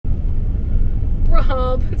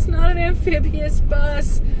Rob, it's not an amphibious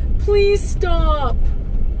bus. Please stop.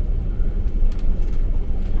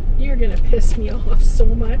 You're gonna piss me off so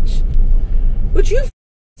much. Would you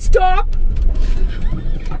stop?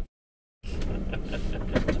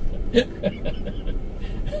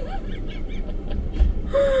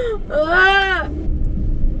 Ah!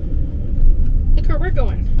 Look where we're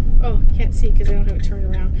going. Oh, you can't see because I don't have it turned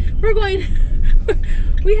around. We're going.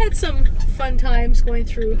 We had some fun times going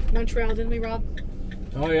through Montreal, didn't we, Rob?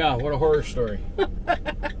 Oh yeah, what a horror story.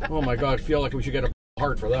 Oh my God, I feel like we should get a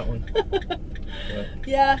heart for that one.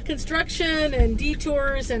 Yeah, construction and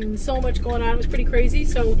detours and so much going on. It was pretty crazy.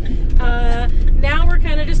 So now we're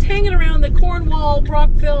kind of just hanging around the Cornwall,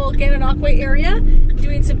 Brockville, Gananoque area,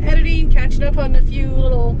 doing some editing, catching up on a few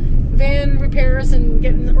little van repairs and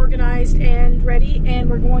getting organized and ready. And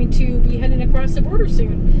we're going to be heading across the border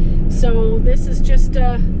soon. So this is just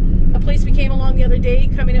a place we came along the other day,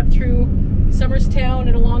 coming up through Somerstown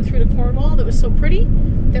and along through to Cornwall. That was so pretty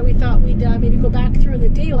that we thought we'd maybe go back through in the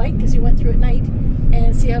daylight, because we went through at night,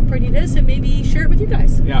 and see how pretty it is, and maybe share it with you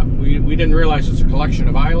guys. Yeah, we didn't realize it's a collection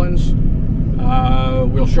of islands.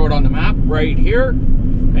 We'll show it on the map right here,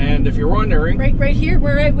 and if you're wondering, right here.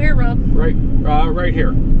 Where, Rob? Right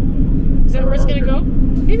here. Is that where it's gonna go?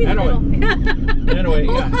 Maybe in the middle. Anyway,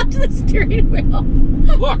 yeah. Hold on to the steering wheel.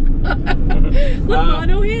 Look. Look,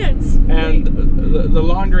 no hands. And the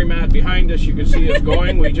laundromat behind us, you can see is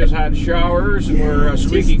going. We just had showers, and we're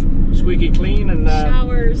squeaky clean, and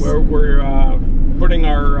showers. We're putting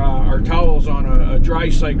our towels on a dry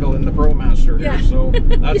cycle in the Promaster here. Yeah. So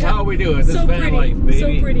that's how we do it. This so van life, baby.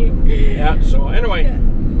 So pretty. Yeah. So anyway,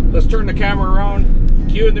 let's turn the camera around,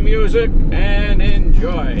 cue the music, and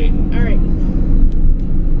enjoy. All right.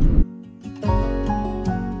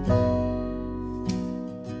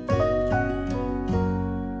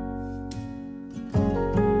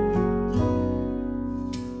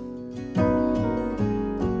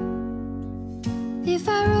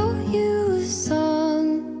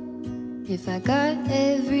 If I got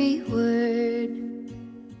every word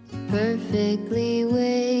perfectly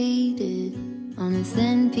weighted on a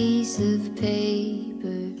thin piece of paper,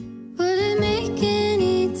 would it make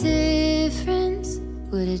any difference?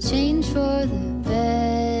 Would it change for the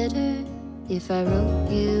better? If I wrote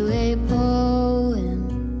you a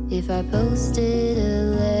poem, if I posted a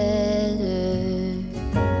letter?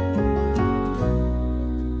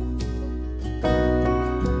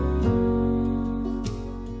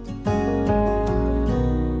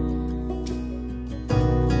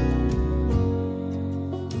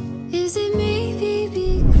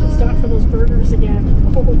 For those burgers again.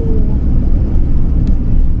 Oh.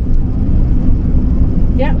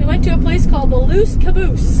 Yeah, we went to a place called the Loose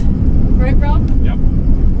Caboose. Right, Rob? Yep.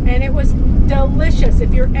 And it was delicious.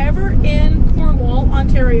 If you're ever in Cornwall,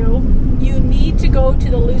 Ontario, you need to go to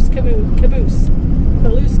the Loose Caboose. The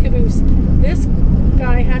Loose Caboose. This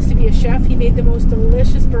guy has to be a chef. He made the most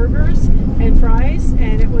delicious burgers and fries,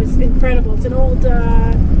 and it was incredible. It's an old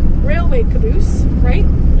railway caboose, right?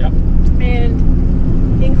 Yep. And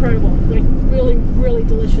incredible, like really, really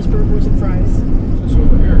delicious burgers and fries. It's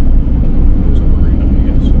over here. It's a marina, I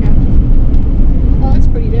guess. Yeah. Oh, it's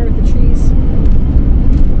pretty there with the trees.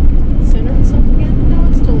 Center itself again? No,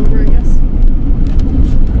 it's still over, I guess.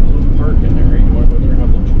 Got a little park in there. You want to go there and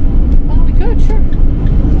have lunch? Oh, we could, sure.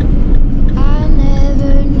 I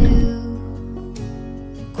never knew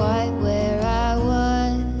quite where I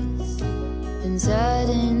was, and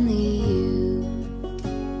suddenly you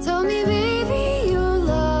told me, baby, you're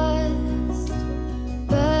lost,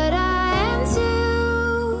 but I am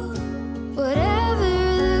too. Whatever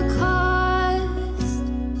the cost,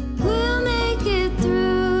 we'll make it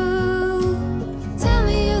through. Tell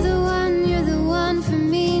me you're the one for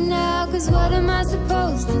me now, 'cause what am I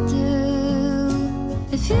supposed to do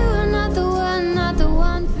if you are not the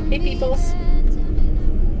one for me? Hey, peoples.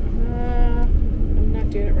 I'm not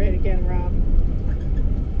doing it right again, Rob.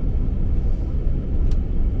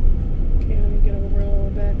 Okay, let me get over a little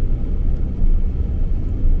bit.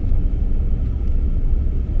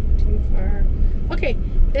 Too far. Okay,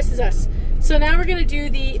 this is us. So now we're gonna do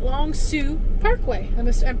the Long Sault Parkway.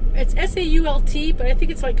 It's S-A-U-L-T, but I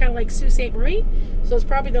think it's like kind of like Sault Ste. Marie. So it's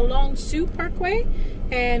probably the Long Sault Parkway,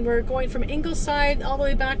 and we're going from Ingleside all the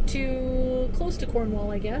way back to close to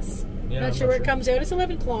Cornwall, I guess. Yeah, not sure where it comes out. It's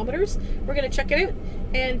 11 kilometers. We're gonna check it out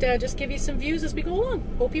and just give you some views as we go along.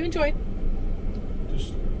 Hope you enjoy.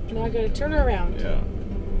 Just Now I gotta turn her around. yeah.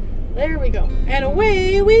 There we go, and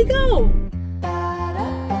away we go.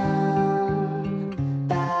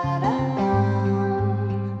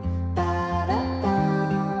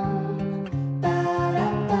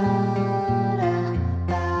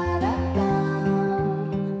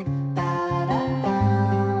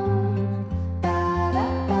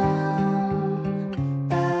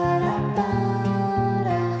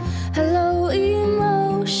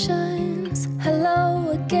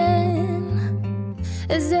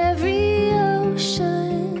 as every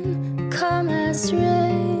ocean come as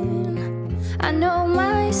rain. I know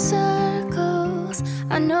my circles,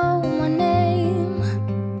 I know my name.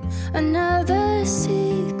 Another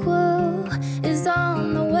sequel is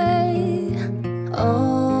on the way.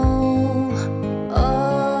 Oh,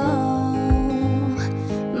 oh,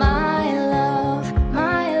 my love,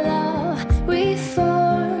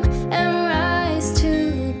 reform and rise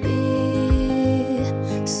to be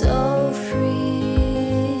so free.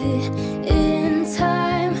 In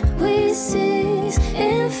time we seize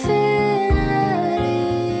infinity.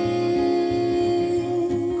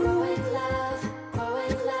 Growing love,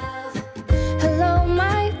 growing love. Hello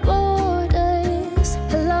my borders,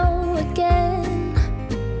 hello again.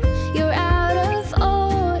 You're out of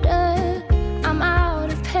order, I'm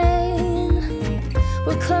out of pain.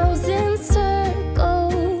 We're closing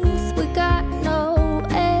circles, we got no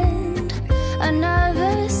end.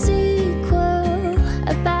 Another sequel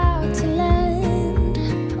about to land.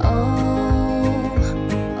 Oh,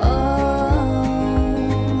 oh,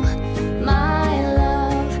 my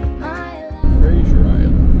love, my love. Fraser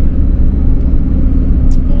Island.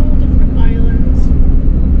 All different islands.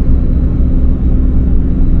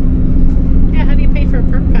 Yeah, how do you pay for a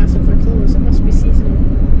park pass if they're closed? It must be seasonal.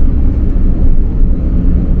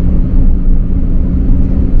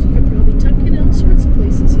 So you could probably tuck in all sorts of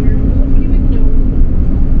places here. Nobody would know.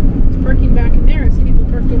 There's parking back in there. I see people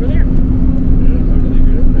parked over there. Yeah, how do they get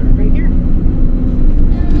in there? Right here.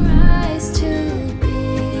 Rise to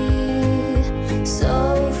be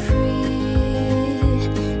so free.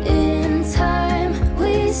 In time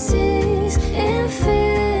we seize infinity.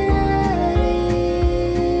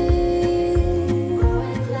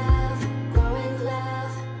 Growing love, growing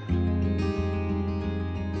love.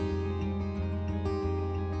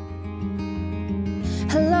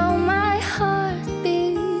 Hello my heart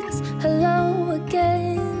beats, hello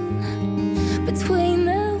again. Between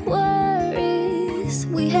the worries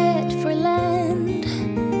we head for land.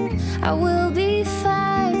 I will be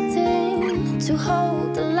fighting to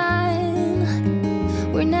hold the line.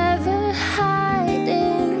 We're never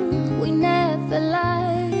hiding, we never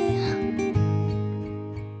lie.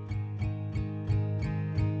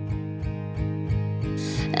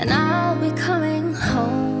 And I'll be coming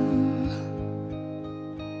home,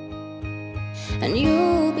 and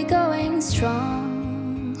you'll be going strong.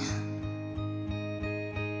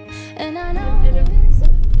 And I know this.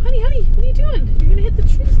 Honey, what are you doing? You're gonna hit the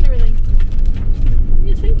trees and everything. What are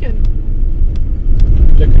you thinking?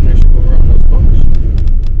 Thinking I should go around those bumps.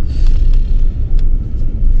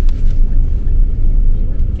 You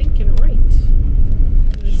were thinking right.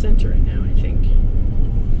 In the center right now, I think.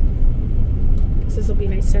 This will be a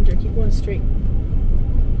nice center. Keep going straight.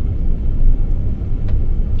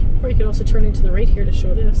 Or you could also turn into the right here to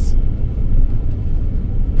show this.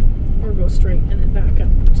 Or go straight and then back up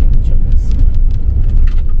to show this.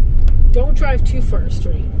 Don't drive too far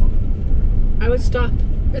straight. I would stop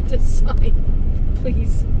at this sign,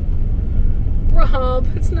 please. Rob,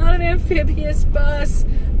 it's not an amphibious bus.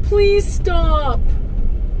 Please stop.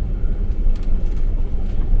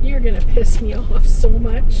 You're gonna piss me off so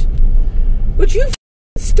much. Would you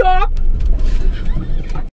stop?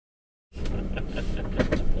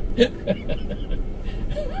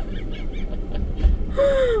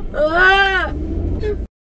 Ah!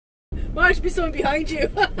 Watch be someone behind you.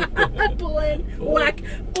 Pull in, whack,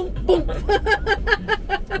 boom, boom.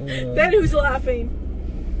 Then who's laughing?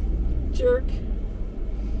 Jerk.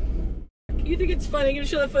 You think it's funny? I'm gonna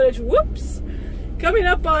show the footage. Whoops! Coming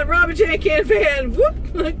up on Rob and Jan Can Van. Whoop!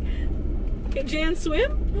 Look. Can Jan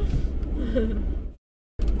swim?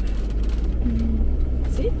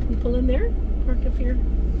 See? You pull in there, park up here.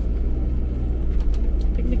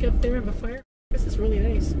 Picnic up there, have a fire. This is really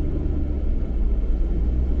nice.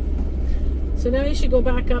 So now you should go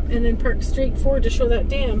back up and then park straight forward to show that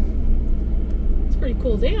dam. It's a pretty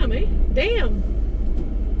cool dam, eh? Dam!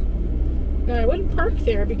 I wouldn't park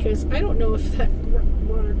there because I don't know if that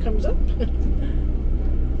water comes up.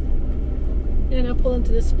 And I'll pull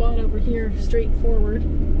into this spot over here, straight forward.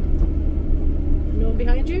 No one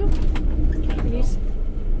behind you?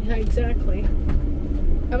 Yeah, exactly.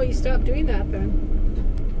 How about you stop doing that then?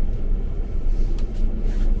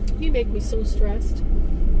 You make me so stressed.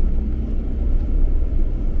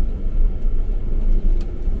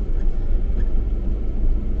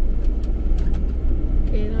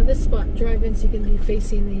 Okay, now this spot, drive in so you can be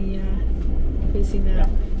facing the, facing that.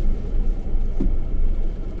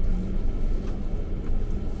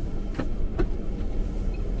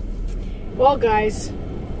 Well, guys,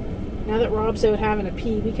 now that Rob's out having a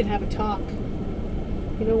pee, we can have a talk.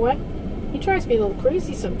 You know what? He drives me a little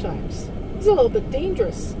crazy sometimes. He's a little bit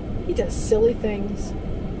dangerous. He does silly things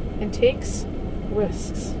and takes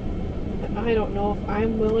risks that I don't know if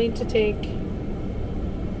I'm willing to take,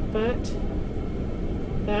 but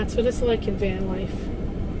that's what it's like in van life.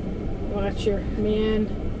 Watch your man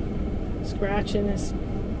scratching his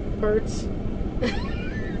parts,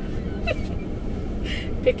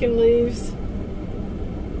 picking leaves.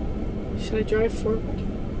 Should I drive forward?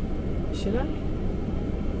 Should I?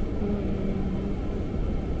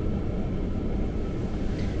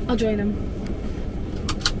 I'll join him.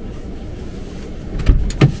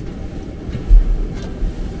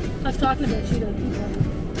 I was talking about you to the people.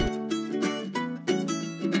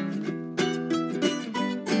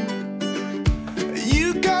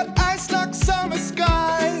 You got eyes like summer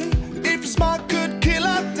sky. If you're smart, could kill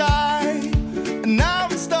or die. And now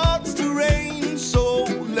it starts to rain, so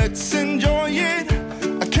let's enjoy it.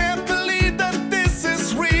 I can't believe that this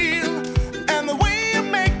is real, and the way you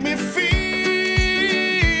make me feel,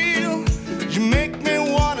 you make me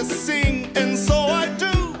wanna sing, and so I do.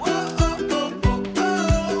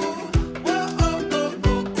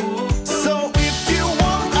 So if you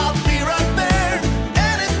want, I'll be right there.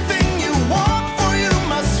 Anything you want for you,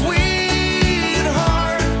 my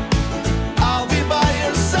sweetheart. I'll be by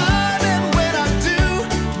your side, and when I do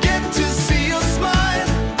get to see your smile,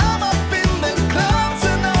 I'm up in the clouds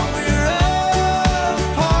and now we're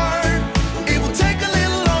apart. It will take a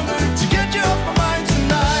little longer to get you off my mind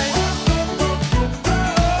tonight.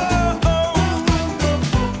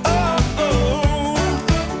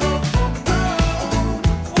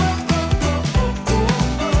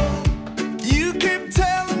 You keep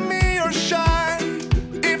telling me you're shy.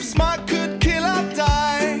 If smart could kill or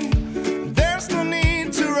die, there's no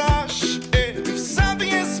need to rush. If something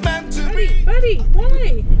is meant to be. Buddy,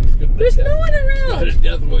 why? There's no one Not a around.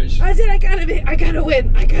 death wish. I said I gotta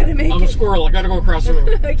win. I gotta make I'm a it. squirrel. I gotta go across the road.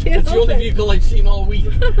 I can't It's the help only it. vehicle I've seen all week.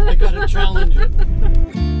 I gotta challenge it.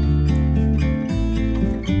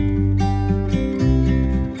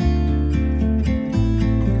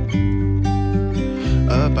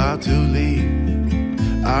 About to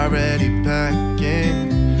leave, already packing.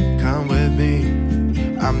 Come with me,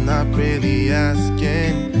 I'm not really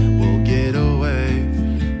asking. We'll get away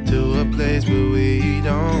to a place where we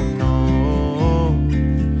don't know.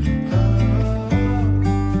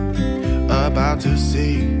 About to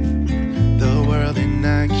see the world in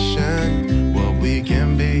action, what we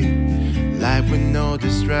can be, life with no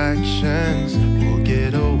distractions. We'll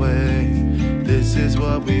get away, this is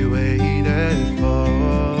what we waited for.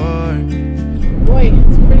 Boy,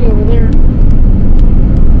 it's pretty over there.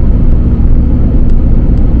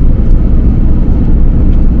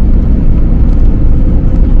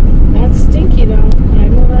 That's stinky though. I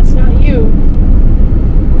know that's not you.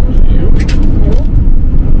 Nope.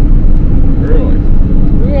 Really?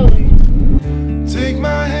 Really? Take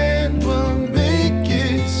my hand, we'll make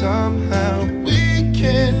it somehow. We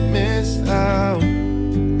can't miss out.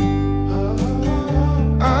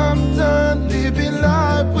 I'm done living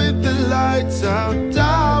life with the lights out,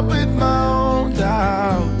 out with my own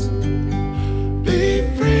doubts. Be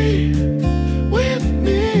free with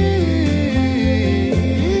me.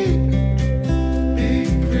 Be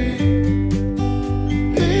free.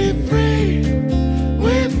 Be free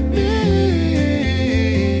with me.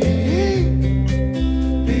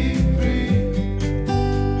 Be free.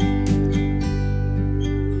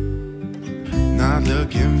 Not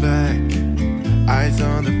looking back. Eyes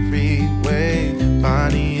on the freeway,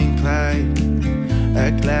 Bonnie and Clyde,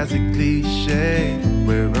 a classic cliche.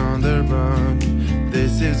 We're on the run,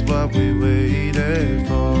 this is what we wait